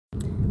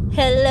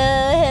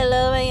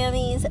Hello,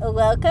 Miamis.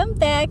 Welcome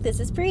back.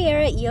 This is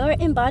Briera, your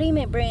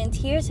embodiment brand,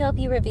 here to help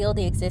you reveal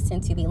the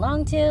existence you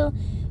belong to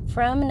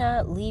from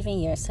not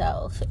leaving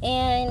yourself.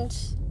 And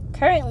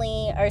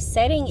currently, our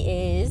setting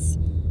is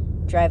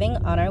driving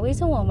on our way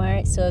to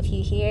Walmart. So if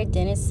you hear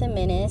Dennis the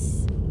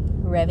Menace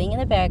revving in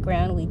the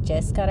background, we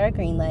just got our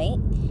green light.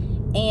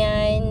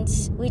 And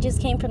we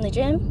just came from the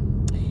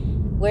gym.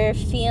 We're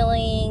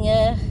feeling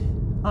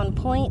on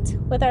point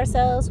with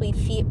ourselves.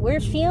 We're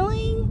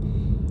feeling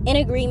in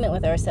agreement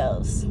with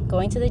ourselves.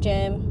 Going to the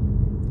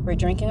gym, we're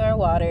drinking our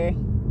water,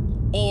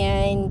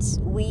 and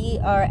we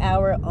are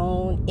our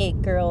own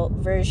it girl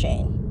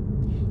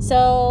version.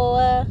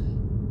 So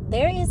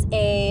there is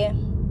I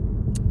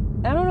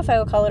don't know if I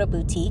would call it a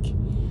boutique,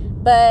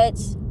 but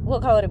we'll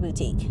call it a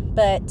boutique.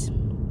 But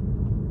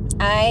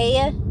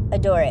I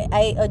adore it.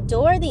 I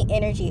adore the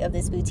energy of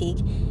this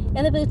boutique.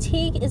 And the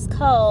boutique is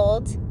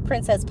called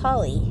Princess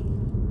Polly.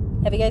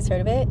 Have you guys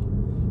heard of it?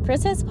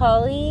 Princess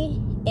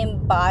Polly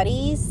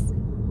embodies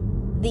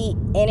the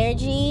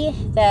energy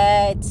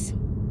that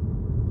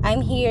I'm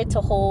here to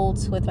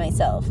hold with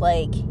myself.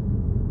 Like,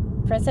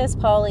 Princess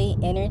Polly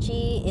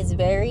energy is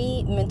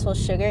very mental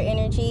sugar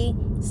energy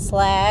 /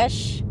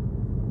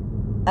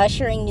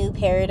 ushering new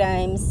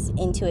paradigms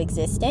into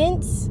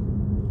existence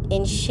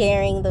and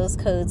sharing those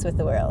codes with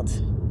the world.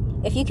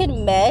 If you could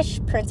mesh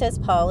Princess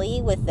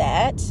Polly with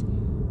that's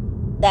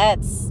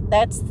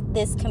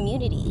this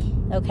community,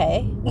 okay?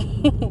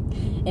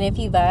 And if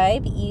you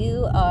vibe,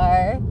 you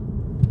are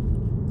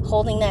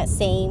holding that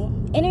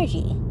same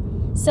energy.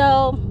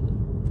 So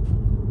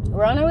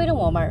we're on our way to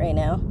Walmart right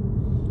now.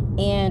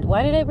 And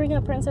why did I bring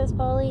up Princess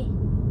Polly?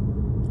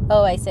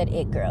 Oh, I said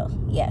it girl.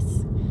 Yes.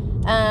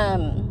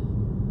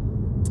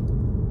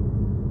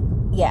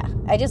 Yeah,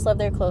 I just love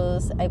their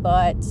clothes. I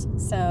bought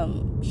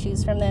some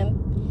shoes from them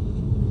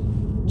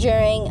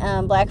during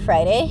Black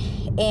Friday,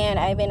 and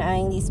I've been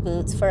eyeing these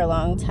boots for a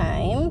long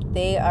time.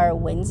 They are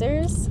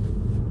Windsor's,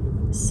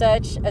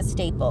 such a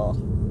staple,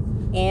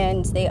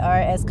 and they are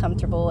as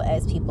comfortable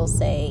as people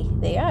say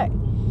they are.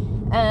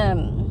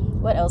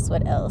 What else?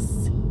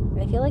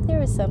 I feel like there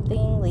was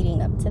something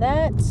leading up to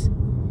that.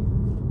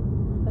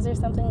 Was there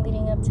something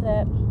leading up to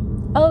that?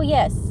 Oh,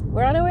 yes.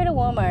 We're on our way to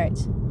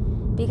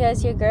Walmart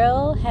because your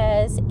girl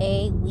has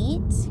a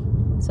wheat,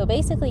 so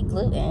basically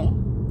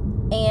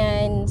gluten,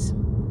 and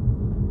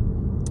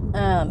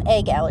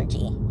egg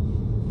allergy.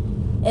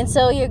 And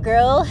so your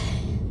girl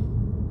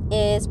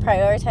is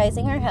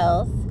prioritizing her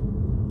health,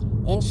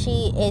 and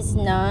she is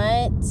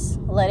not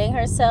letting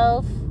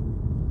herself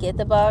get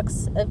the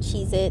box of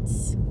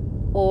Cheez-Its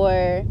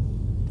or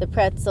the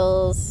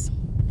pretzels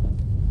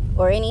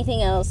or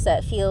anything else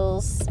that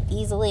feels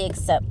easily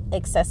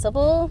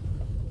accessible,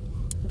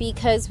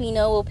 because we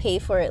know we'll pay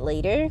for it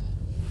later,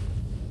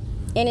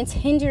 and it's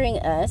hindering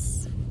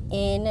us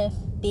in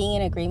being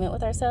in agreement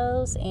with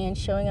ourselves and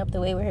showing up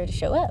the way we're here to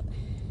show up.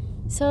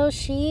 So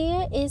she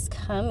is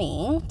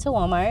coming to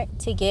Walmart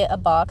to get a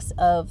box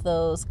of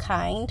those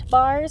Kind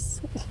bars.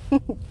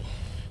 You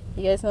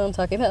guys know what I'm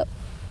talking about?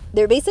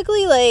 They're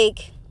basically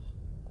like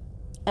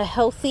a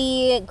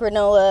healthy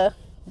granola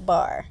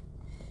bar,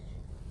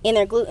 and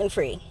they're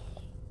gluten-free.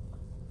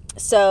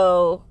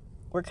 So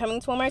we're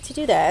coming to Walmart to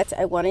do that.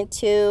 I wanted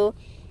to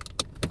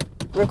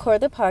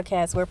record the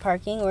podcast. We're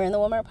in the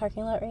Walmart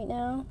parking lot right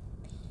now.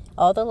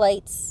 All the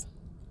lights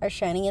are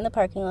shining in the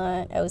parking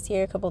lot. I was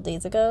here a couple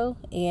days ago,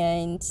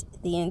 and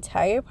the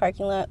entire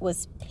parking lot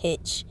was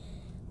pitch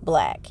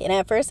black. And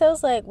at first I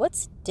was like,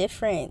 what's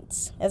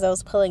different? As I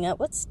was pulling up,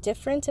 what's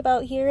different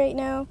about here right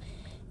now?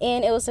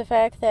 And it was the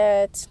fact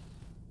that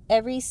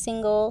every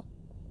single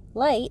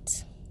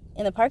light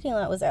in the parking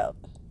lot was out.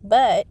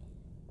 But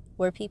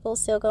were people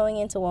still going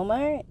into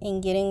Walmart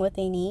and getting what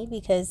they need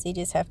because they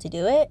just have to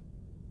do it?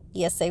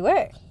 Yes, they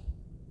were.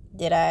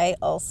 Did I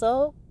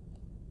also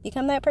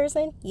become that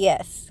person?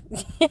 Yes.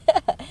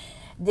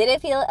 Did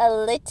it feel a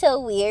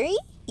little weary?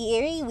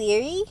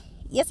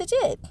 Yes, it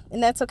did.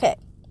 And that's okay.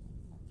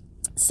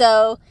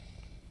 So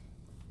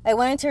I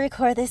wanted to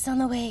record this on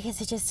the way because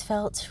it just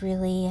felt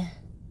really,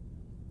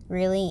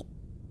 really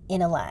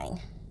in a line.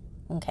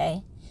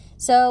 Okay.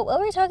 So what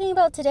we're talking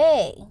about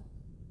today,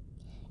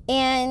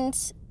 and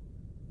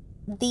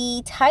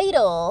the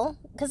title,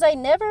 because I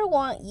never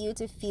want you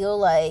to feel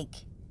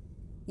like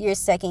you're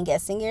second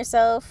guessing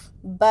yourself,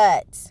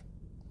 but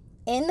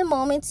in the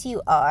moments you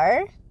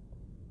are,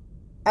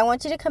 I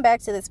want you to come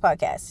back to this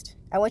podcast.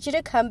 I want you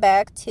to come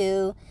back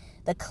to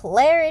the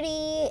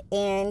clarity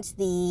and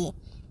the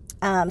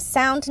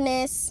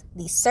soundness,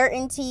 the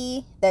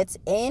certainty that's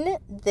in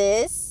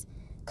this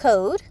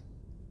code,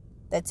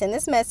 that's in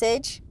this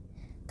message.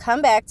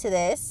 Come back to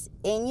this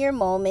in your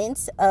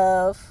moments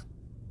of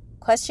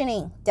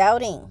questioning,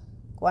 doubting,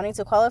 wanting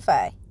to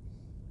qualify.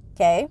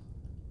 Okay?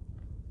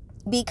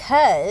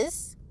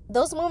 Because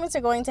those moments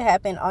are going to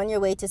happen on your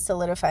way to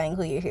solidifying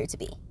who you're here to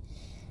be.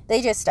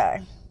 They just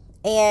are.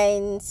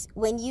 And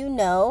when you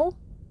know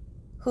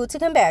who to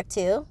come back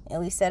to,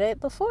 and we said it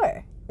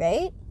before,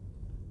 right?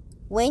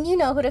 When you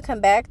know who to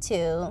come back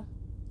to,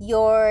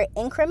 your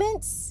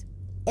increments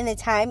in the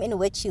time in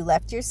which you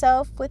left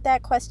yourself with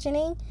that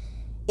questioning,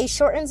 it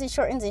shortens and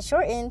shortens and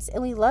shortens.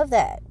 And we love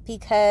that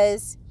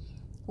because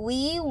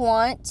we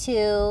want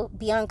to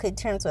be on good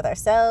terms with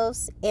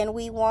ourselves, and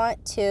we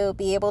want to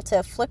be able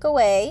to flick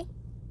away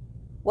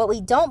what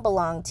we don't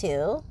belong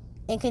to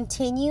and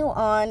continue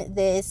on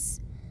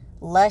this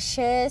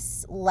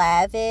luscious,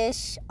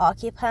 lavish,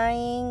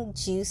 occupying,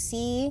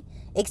 juicy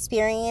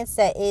experience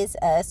that is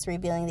us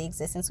revealing the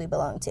existence we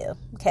belong to.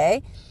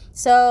 Okay?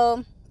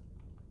 So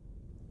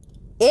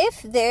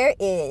if there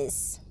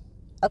is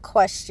a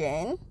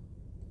question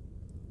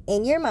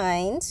in your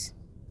mind,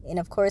 and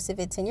of course, if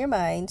it's in your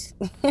mind,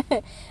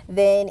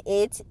 then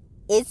it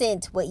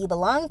isn't what you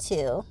belong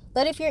to.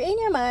 But if you're in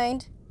your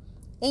mind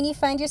and you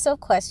find yourself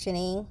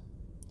questioning,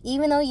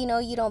 even though you know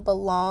you don't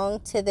belong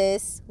to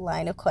this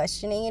line of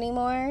questioning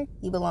anymore,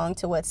 you belong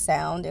to what's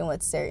sound and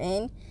what's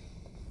certain,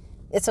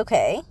 it's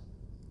okay.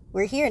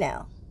 We're here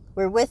now.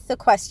 We're with the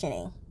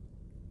questioning.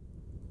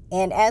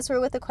 And as we're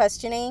with the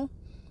questioning,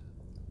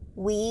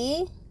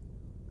 we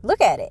look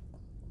at it.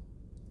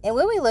 And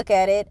when we look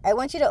at it, I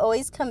want you to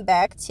always come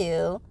back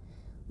to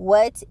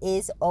what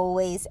is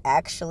always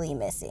actually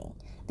missing.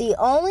 The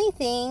only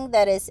thing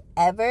that is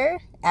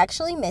ever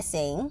actually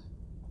missing,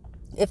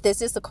 if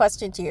this is the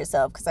question to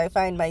yourself, because I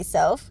find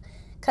myself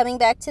coming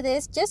back to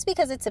this just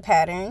because it's a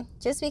pattern,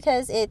 just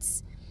because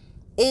it's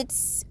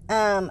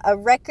a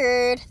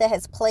record that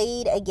has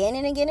played again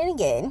and again and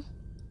again,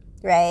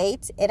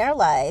 right, in our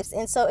lives.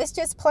 And so it's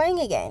just playing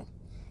again.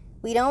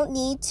 We don't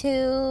need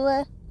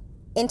to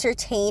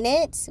entertain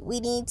it. We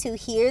need to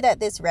hear that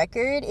this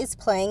record is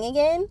playing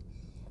again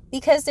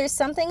because there's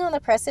something on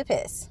the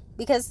precipice.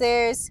 Because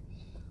there's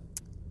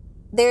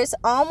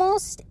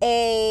almost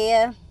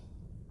a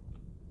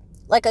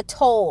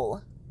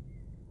toll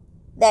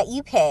that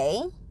you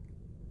pay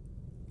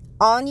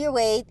on your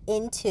way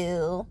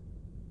into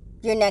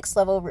your next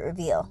level of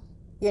reveal.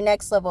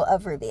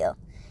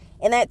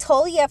 And that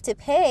toll you have to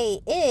pay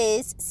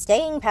is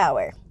staying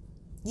power.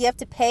 You have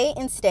to pay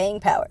in staying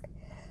power.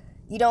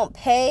 You don't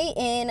pay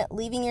in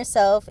leaving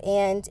yourself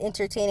and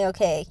entertaining,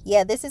 okay,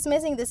 yeah, this is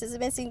missing.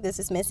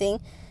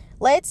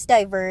 Let's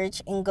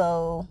diverge and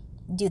go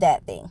do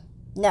that thing.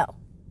 No,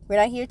 we're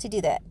not here to do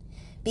that.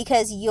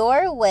 Because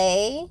your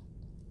way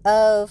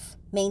of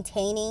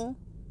maintaining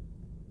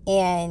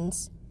and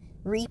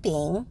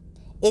reaping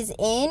is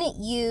in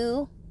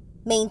you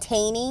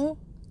maintaining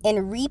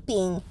and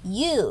reaping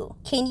you.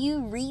 Can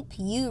you reap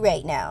you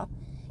right now?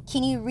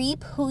 Can you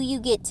reap who you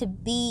get to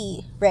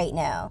be right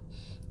now?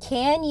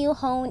 Can you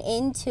hone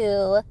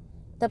into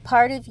the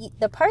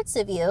parts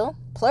of you,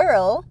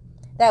 plural,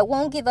 that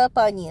won't give up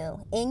on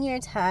you in your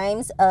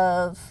times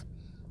of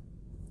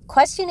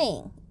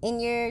questioning,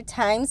 in your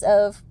times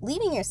of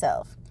leaving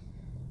yourself?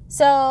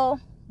 So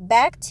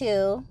back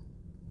to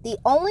the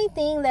only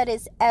thing that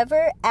is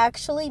ever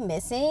actually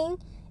missing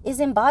is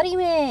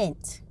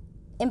embodiment.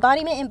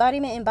 Embodiment.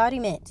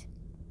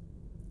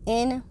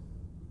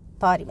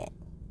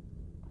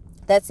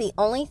 That's the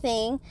only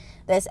thing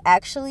that's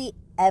actually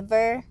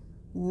ever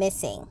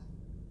missing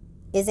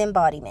is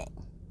embodiment.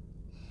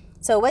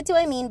 So what do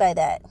I mean by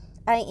that?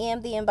 I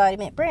am the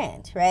embodiment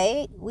brand,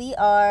 right? We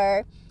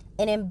are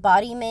an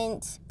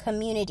embodiment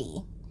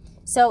community.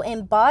 So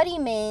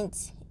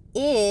embodiment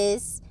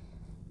is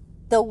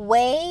the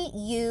way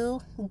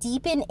you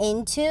deepen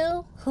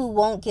into who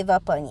won't give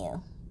up on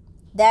you.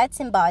 That's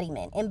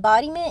embodiment.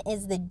 Embodiment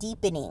is the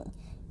deepening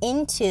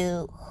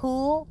into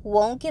who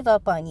won't give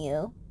up on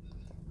you,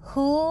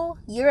 who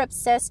you're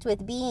obsessed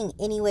with being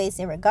anyways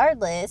and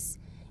regardless,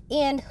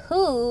 and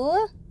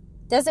who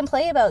doesn't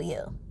play about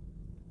you.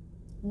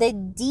 The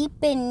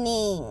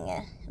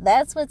deepening.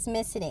 That's what's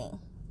missing.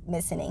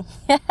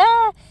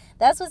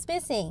 That's what's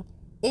missing.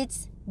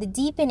 It's the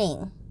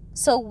deepening.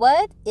 So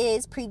what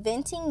is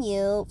preventing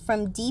you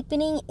from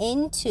deepening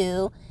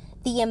into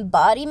the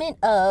embodiment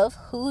of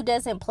who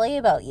doesn't play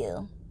about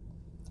you?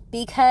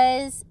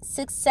 Because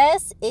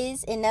success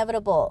is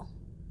inevitable.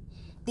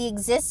 The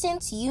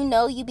existence you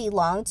know you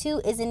belong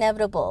to is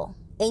inevitable.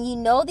 And you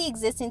know the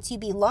existence you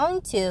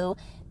belong to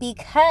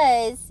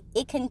because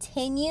it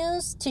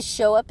continues to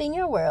show up in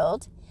your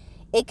world.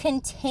 It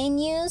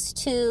continues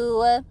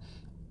to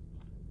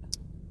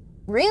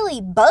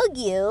really bug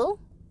you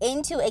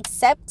into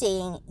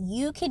accepting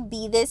you can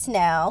be this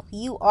now,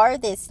 you are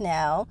this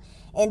now,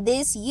 and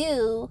this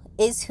you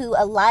is who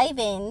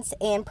alivens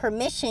and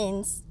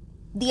permissions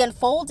the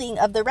unfolding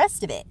of the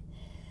rest of it,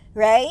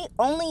 right?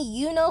 Only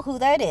you know who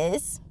that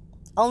is.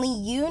 Only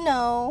you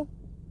know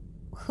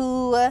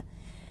who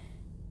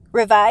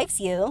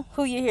revives you,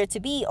 who you're here to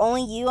be.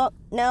 Only you know.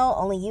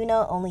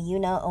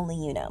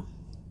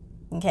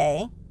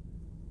 Okay?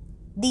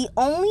 The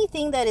only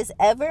thing that is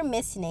ever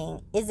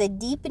missing is a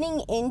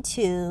deepening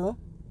into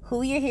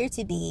who you're here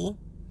to be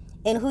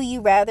and who you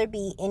rather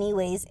be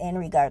anyways and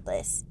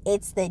regardless.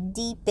 It's the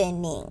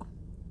deepening.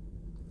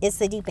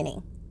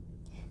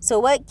 So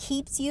what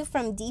keeps you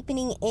from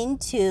deepening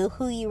into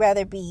who you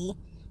rather be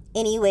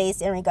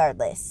anyways and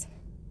regardless?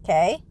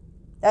 Okay?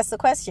 That's the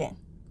question.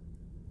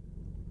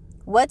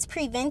 What's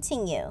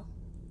preventing you?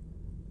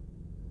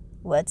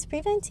 What's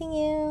preventing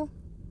you?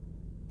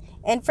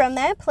 And from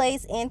that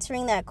place,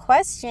 answering that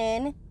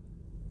question,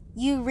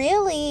 you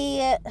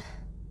really,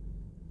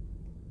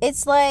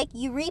 it's like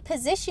you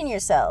reposition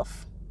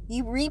yourself.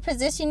 You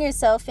reposition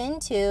yourself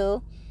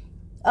into,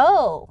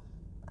 oh,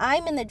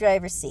 I'm in the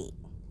driver's seat.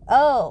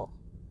 Oh,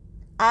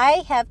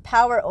 I have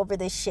power over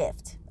this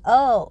shift.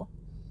 Oh,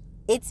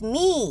 it's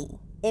me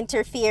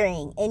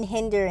interfering and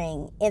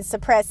hindering and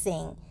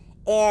suppressing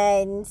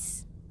and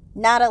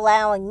not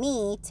allowing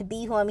me to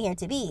be who I'm here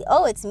to be.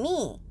 Oh, it's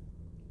me.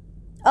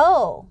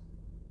 Oh,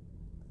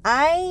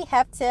 I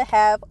have to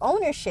have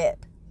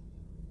ownership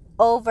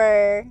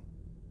over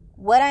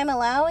what I'm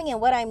allowing and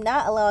what I'm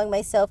not allowing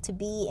myself to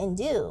be and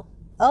do.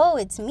 Oh,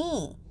 it's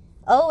me.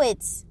 Oh,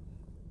 it's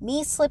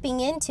me slipping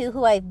into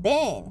who I've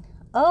been.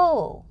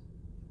 Oh,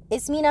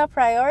 it's me not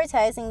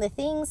prioritizing the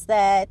things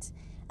that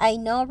I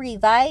know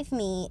revive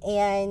me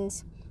and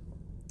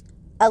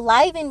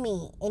aliven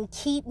me and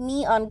keep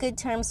me on good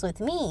terms with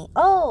me.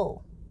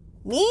 Oh,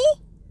 me?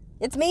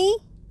 It's me?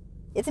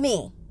 It's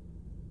me.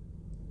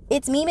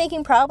 It's me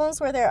making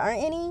problems where there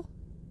aren't any.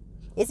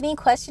 It's me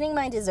questioning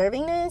my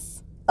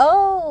deservingness.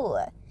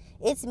 Oh,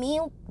 it's me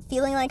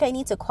feeling like I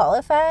need to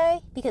qualify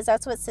because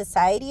that's what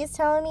society is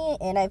telling me.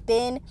 And I've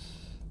been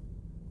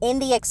in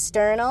the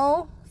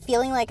external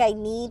feeling like I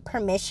need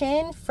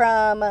permission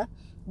from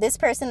this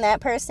person,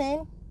 that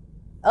person.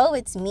 Oh,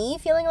 it's me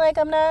feeling like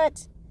I'm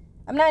not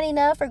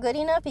enough or good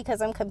enough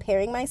because I'm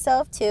comparing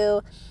myself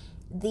to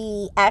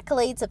the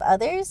accolades of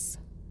others.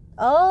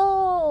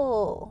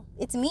 Oh,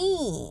 it's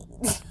me.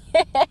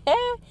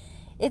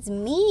 It's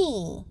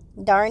me.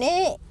 Darn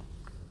it.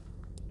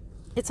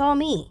 It's all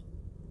me.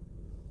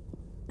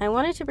 I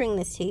wanted to bring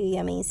this to you,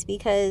 yummies,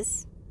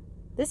 because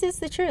this is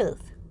the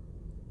truth.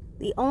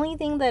 The only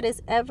thing that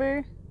is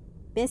ever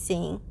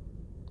missing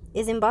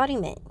is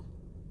embodiment.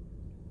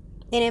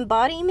 And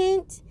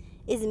embodiment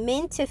is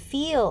meant to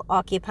feel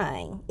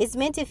occupying. It's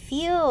meant to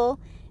feel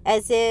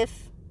as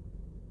if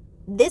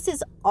this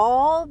is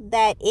all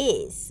that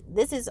is.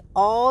 This is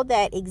all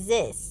that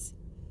exists.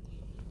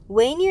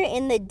 When you're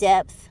in the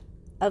depth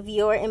of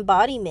your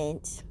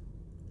embodiment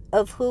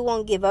of who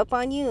won't give up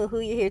on you and who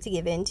you're here to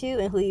give into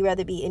and who you'd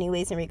rather be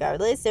anyways and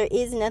regardless, there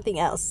is nothing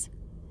else.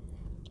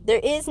 There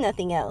is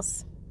nothing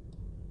else.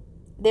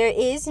 There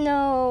is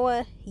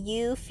no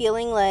you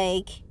feeling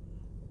like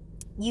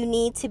you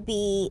need to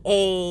be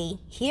a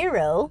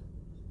hero.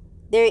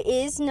 There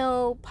is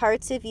no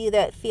parts of you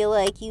that feel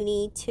like you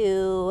need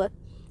to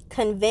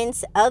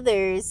convince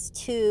others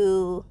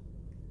to,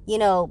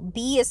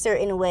 be a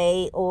certain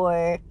way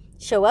or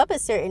show up a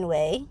certain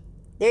way.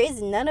 There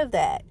is none of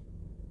that.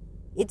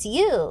 It's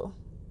you,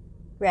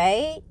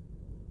 right?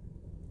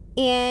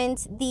 And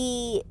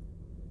the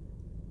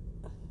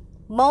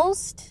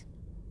most,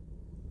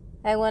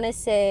 I want to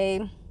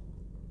say,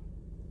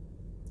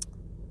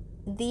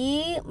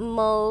 the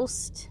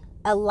most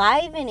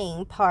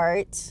enlivening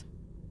part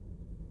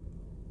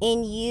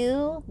in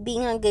you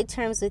being on good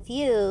terms with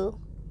you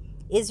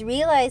is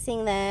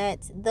realizing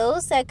that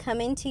those that come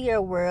into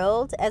your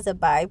world as a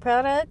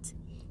byproduct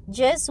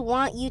just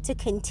want you to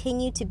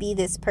continue to be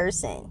this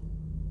person.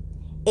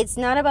 It's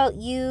not about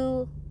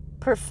you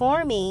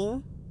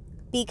performing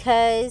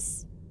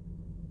because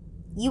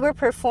you were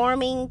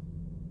performing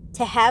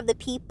to have the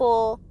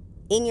people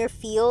in your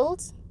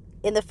field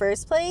in the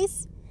first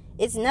place.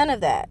 It's none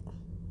of that.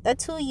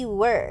 That's who you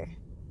were.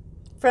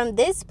 From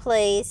this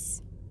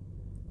place,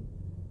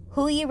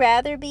 who you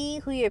rather be,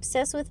 who you're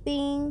obsessed with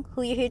being,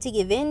 who you're here to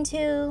give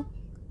into,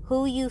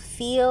 who you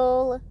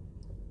feel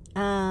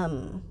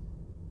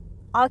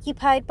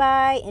occupied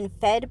by and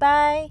fed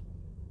by,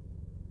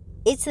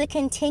 it's the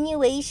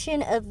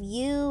continuation of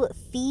you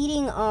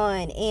feeding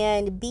on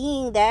and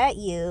being that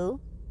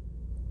you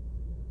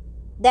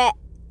that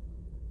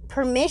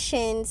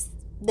permissions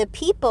the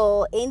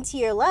people into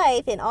your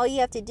life, and all you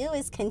have to do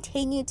is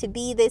continue to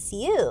be this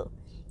you.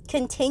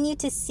 Continue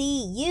to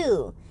see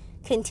you.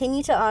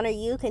 Continue to honor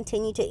you.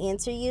 Continue to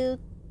answer you.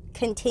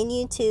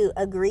 Continue to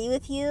agree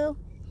with you.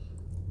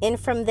 And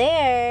from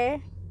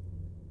there,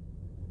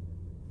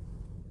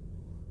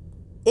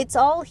 it's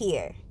all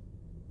here.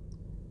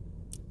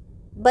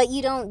 But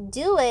you don't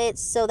do it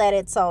so that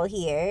it's all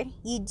here.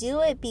 You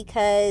do it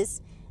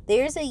because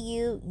there's a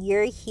you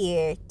you're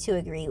here to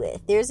agree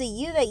with. There's a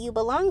you that you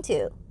belong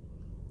to.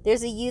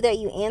 There's a you that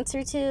you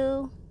answer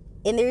to.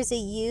 And there's a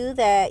you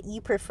that you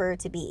prefer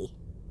to be.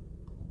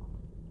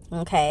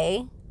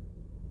 Okay?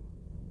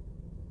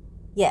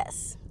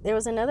 Yes. There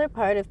was another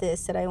part of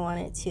this that I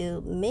wanted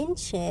to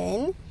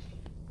mention.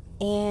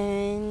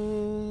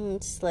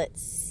 And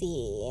let's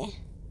see.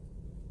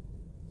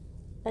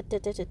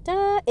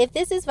 If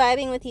this is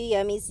vibing with you,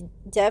 yummies,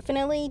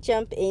 definitely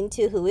jump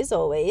into Who Is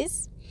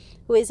Always.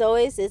 Who Is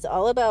Always is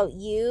all about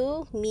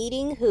you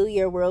meeting who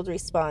your world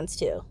responds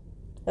to.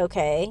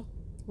 Okay?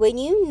 When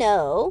you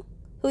know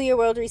who your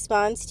world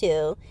responds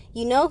to,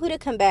 you know who to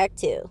come back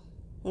to.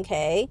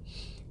 Okay?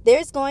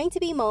 There's going to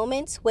be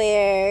moments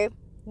where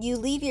you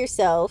leave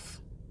yourself,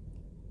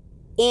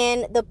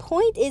 and the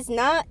point is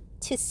not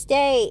to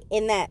stay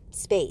in that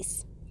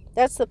space.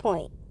 That's the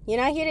point.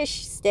 You're not here to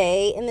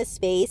stay in the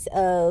space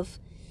of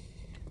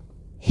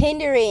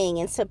hindering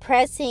and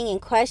suppressing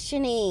and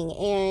questioning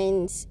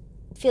and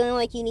feeling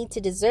like you need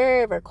to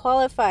deserve or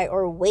qualify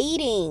or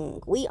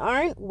waiting. We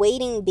aren't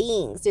waiting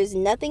beings. There's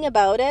nothing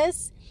about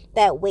us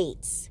that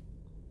waits,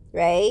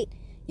 right?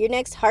 Your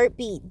next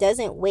heartbeat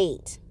doesn't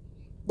wait.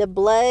 The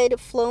blood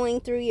flowing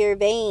through your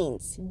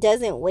veins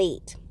doesn't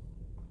wait.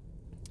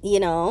 You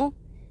know,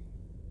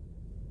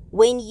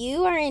 when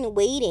you are in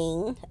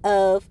waiting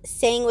of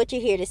saying what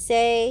you're here to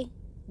say,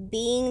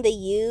 being the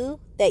you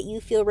that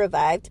you feel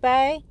revived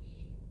by,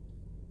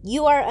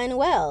 you are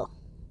unwell.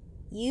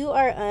 You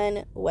are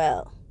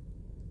unwell.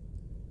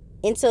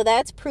 And so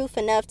that's proof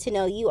enough to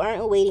know you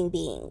aren't a waiting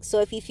being. So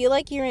if you feel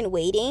like you're in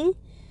waiting,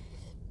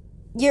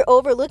 you're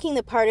overlooking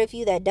the part of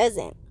you that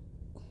doesn't.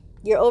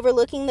 You're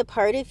overlooking the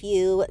part of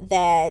you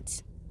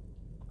that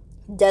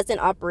doesn't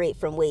operate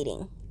from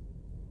waiting.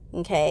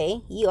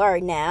 Okay? You are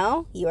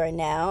now, and you are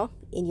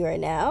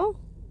now,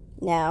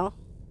 now,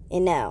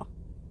 and now.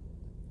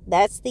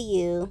 That's the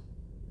you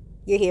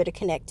you're here to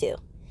connect to.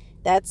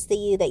 That's the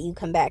you that you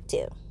come back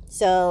to.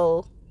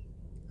 So,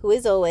 who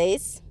is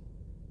always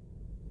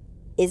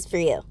is for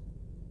you.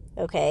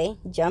 Okay?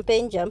 Jump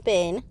in.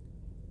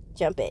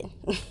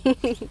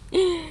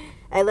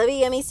 I love you,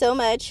 Yummy, so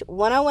much.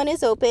 One-on-one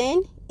is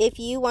open. If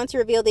you want to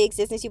reveal the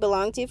existence you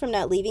belong to from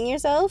not leaving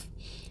yourself,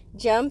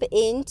 jump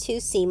into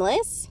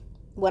Seamless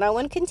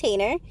one-on-one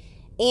container.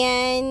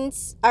 And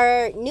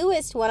our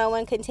newest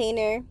one-on-one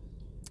container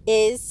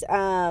is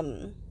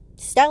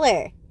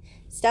Stellar.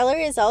 Stellar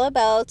is all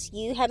about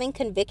you having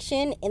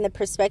conviction in the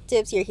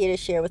perspectives you're here to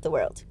share with the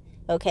world.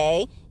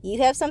 Okay?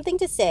 You have something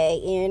to say,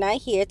 and you're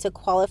not here to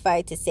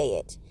qualify to say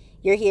it.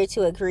 You're here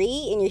to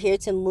agree, and you're here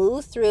to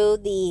move through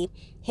the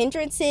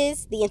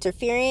hindrances, the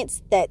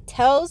interference that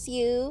tells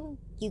you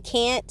you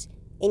can't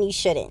and you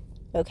shouldn't.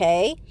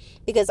 Okay?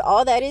 Because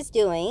all that is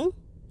doing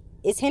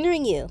is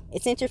hindering you.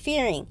 It's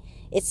interfering.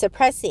 It's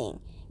suppressing.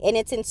 And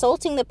it's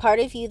insulting the part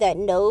of you that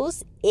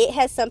knows it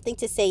has something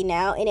to say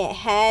now, and it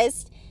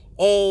has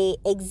a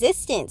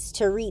existence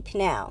to reap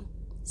now.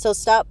 So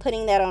stop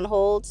putting that on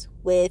hold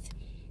with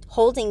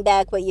holding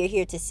back what you're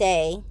here to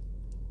say,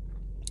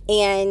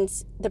 and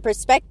the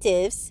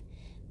perspectives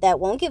that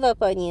won't give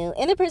up on you,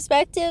 and the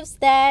perspectives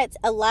that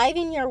alive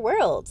in your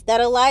world,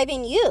 that alive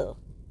in you,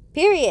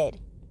 period.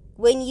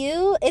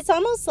 It's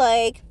almost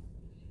like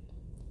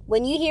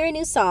when you hear a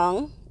new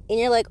song and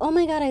you're like, oh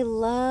my God, I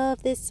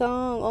love this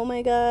song, oh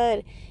my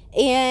God,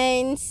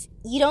 and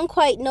you don't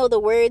quite know the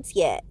words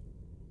yet.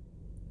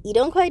 So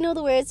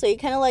you're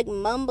kind of like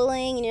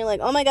mumbling, and you're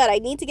like, oh my God, I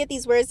need to get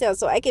these words down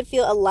so I can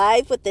feel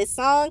alive with this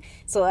song,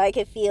 so I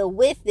can feel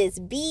with this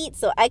beat,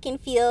 so I can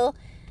feel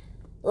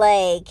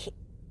like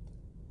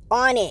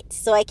on it,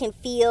 so I can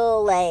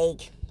feel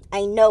like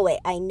I know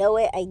it.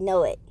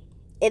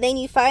 And then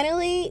you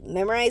finally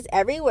memorize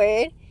every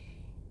word.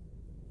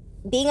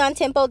 Being on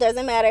tempo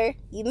doesn't matter.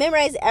 You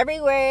memorize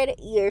every word.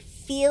 You're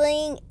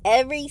feeling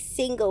every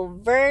single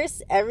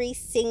verse, every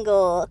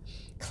single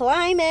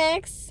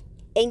climax.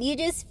 And you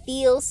just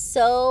feel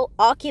so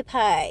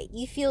occupied.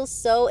 You feel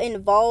so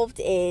involved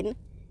in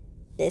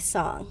this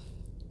song.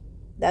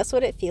 That's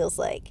what it feels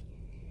like.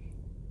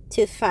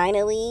 To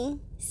finally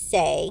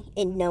say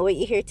and know what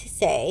you're here to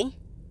say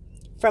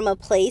from a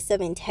place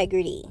of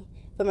integrity.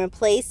 From a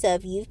place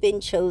of you've been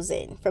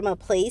chosen. From a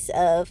place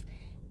of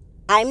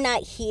I'm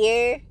not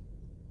here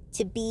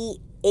to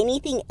be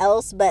anything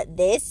else but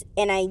this.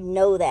 And I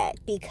know that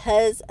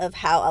because of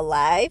how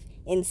alive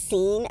and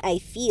seen I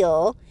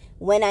feel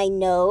when I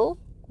know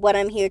what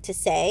I'm here to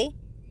say,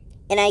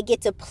 and I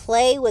get to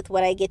play with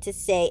what I get to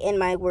say in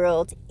my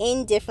world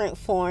in different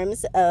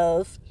forms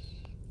of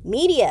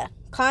media,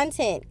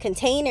 content,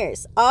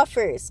 containers,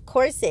 offers,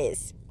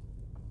 courses.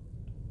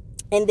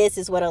 And this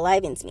is what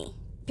alivens me,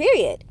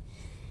 period.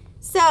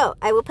 So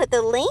I will put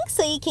the link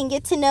so you can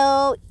get to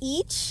know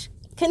each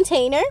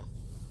container.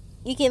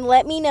 You can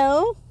let me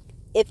know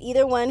if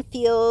either one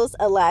feels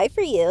alive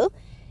for you.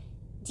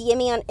 DM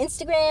me on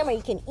Instagram, or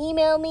you can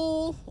email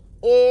me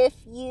if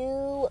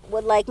you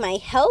would like my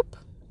help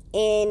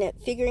in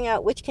figuring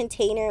out which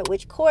container,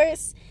 which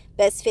course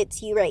best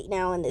fits you right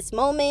now in this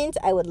moment.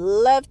 I would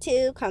love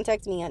to.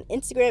 Contact me on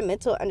Instagram,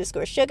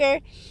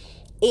 mental_sugar.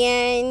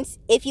 And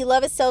if you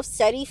love a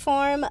self-study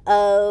form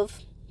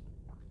of,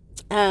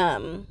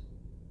 what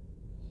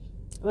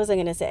was I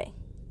going to say?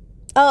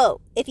 Oh,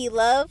 if you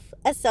love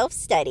a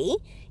self-study,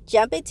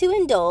 jump into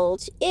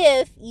Indulge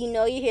if you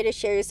know you're here to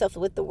share yourself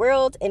with the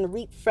world and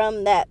reap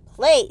from that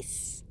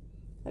place.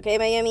 Okay,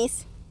 my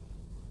yummies?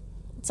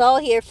 It's all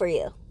here for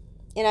you.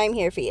 And I'm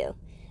here for you.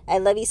 I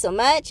love you so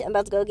much. I'm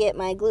about to go get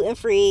my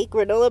gluten-free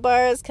granola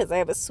bars because I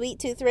have a sweet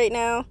tooth right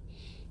now.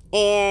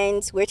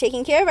 And we're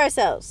taking care of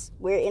ourselves.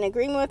 We're in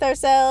agreement with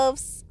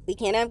ourselves. We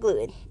can't have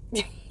gluten.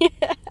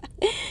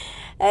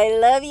 I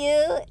love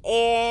you,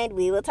 and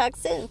we will talk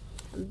soon.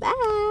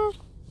 Bye.